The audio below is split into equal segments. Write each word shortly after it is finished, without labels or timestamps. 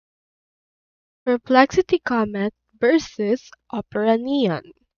Perplexity Comet versus Opera Neon.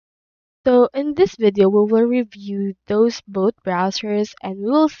 So in this video, we will review those both browsers and we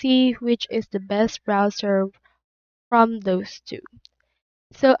will see which is the best browser from those two.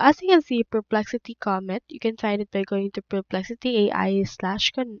 So as you can see, Perplexity Comet, you can find it by going to Perplexity AI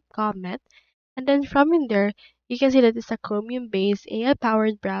slash Comet. And then from in there, you can see that it's a Chromium-based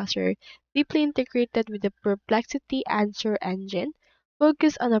AI-powered browser deeply integrated with the Perplexity answer engine,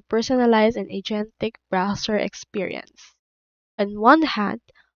 focused on a personalized and agentic browser experience. On one hand,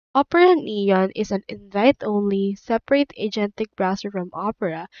 Opera Neon is an invite-only, separate agentic browser from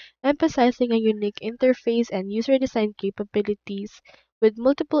Opera, emphasizing a unique interface and user-design capabilities with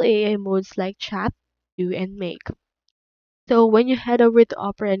multiple AI modes like Chat, Do, and Make. So when you head over to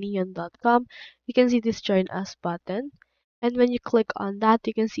operaneon.com, you can see this Join Us button. And when you click on that,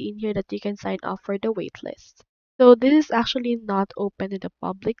 you can see in here that you can sign up for the waitlist. So this is actually not open to the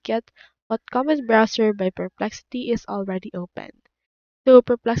public yet, but Comet Browser by Perplexity is already open. So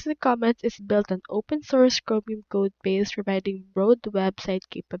Perplexity Comments is built on open source Chromium code base providing broad website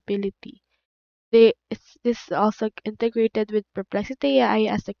capability. This is also integrated with Perplexity AI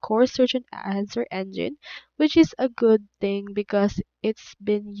as the core search and answer engine, which is a good thing because it's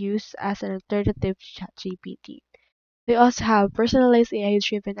been used as an alternative to ChatGPT. They also have personalized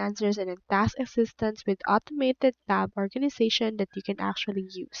AI-driven answers and a task assistance with automated tab organization that you can actually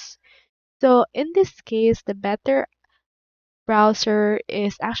use. So in this case, the better browser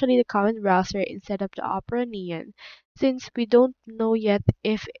is actually the common browser instead of the Opera Neon, since we don't know yet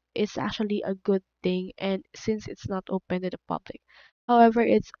if it's actually a good thing and since it's not open to the public. However,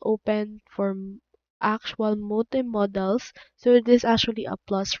 it's open for actual multi-models, so it is actually a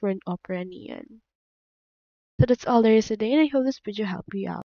plus for an Opera Neon. So that's all there is today, and I hope this video helped you out.